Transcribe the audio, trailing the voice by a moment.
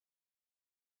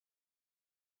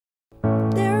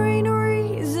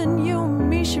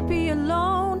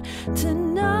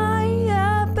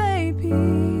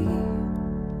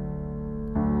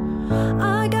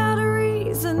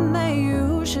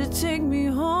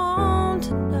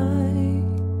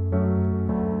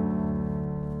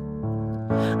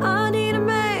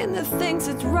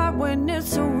right when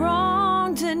it's so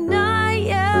wrong tonight,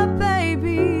 yeah,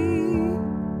 baby.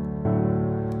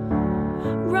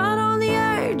 Right on the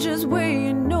edge is where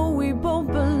you know we both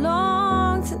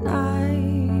belong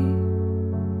tonight.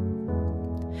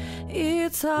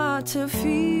 It's hard to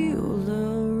feel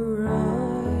the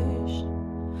rush,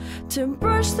 to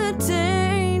brush the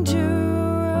dangerous.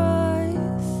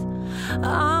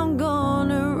 I'm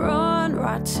gonna run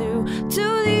right to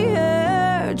the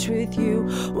edge with you,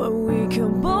 where we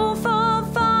can both fall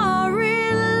far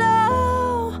in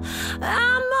love.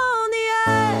 I'm on the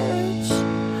edge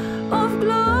of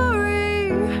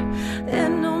glory,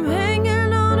 and I'm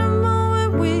hanging on a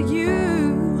moment with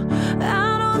you.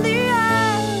 Out on the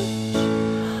edge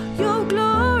of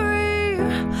glory,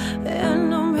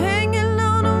 and I'm hanging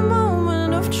on a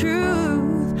moment of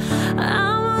truth.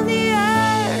 I'm on the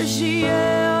edge, the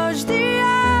edge, the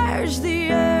edge,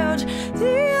 the edge,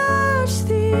 the edge,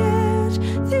 the edge,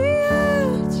 the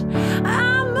edge.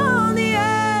 I'm on the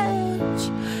edge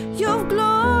of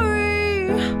glory,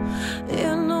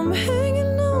 and I'm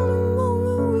hanging on a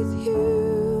moment with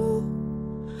you.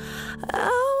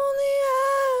 I'm on the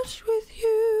edge with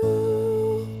you.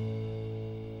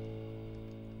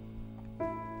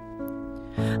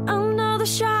 Another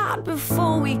shot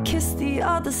before we kiss the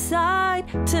other side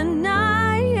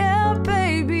tonight, yeah,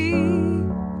 baby.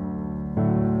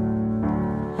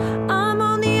 I'm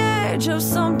on the edge of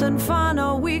something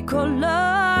final we call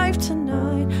life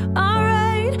tonight.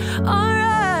 Alright,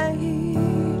 alright.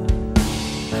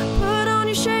 Put on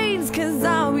your shades, 'cause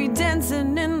I'll be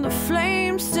dancing in the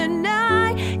flames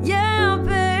tonight, yeah,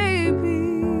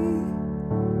 baby.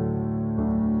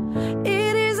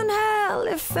 It isn't hell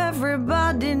if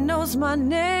everybody knows my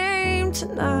name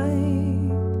tonight.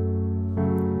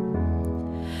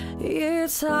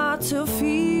 It's hard to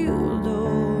feel the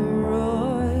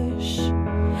rush,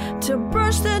 to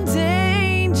brush the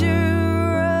dangerous.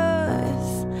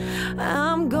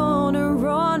 I'm gonna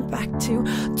run back to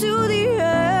the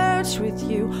edge with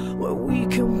you, where we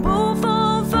can both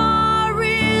fall far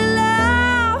in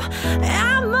love.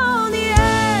 I'm on the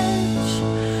edge,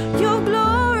 your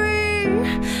glory,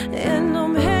 and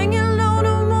I'm hanging on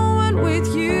a moment with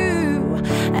you.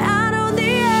 Out on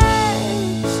the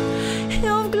edge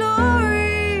of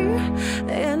glory,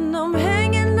 and I'm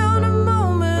hanging on a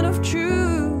moment of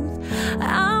truth.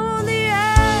 I'm on the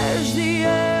edge, the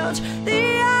edge, the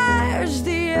edge,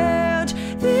 the edge,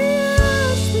 the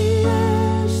edge, the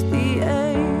edge, the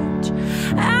edge.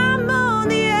 I'm on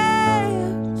the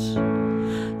edge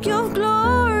of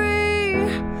glory,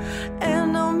 and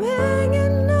I'm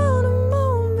hanging on a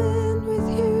moment with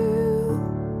you.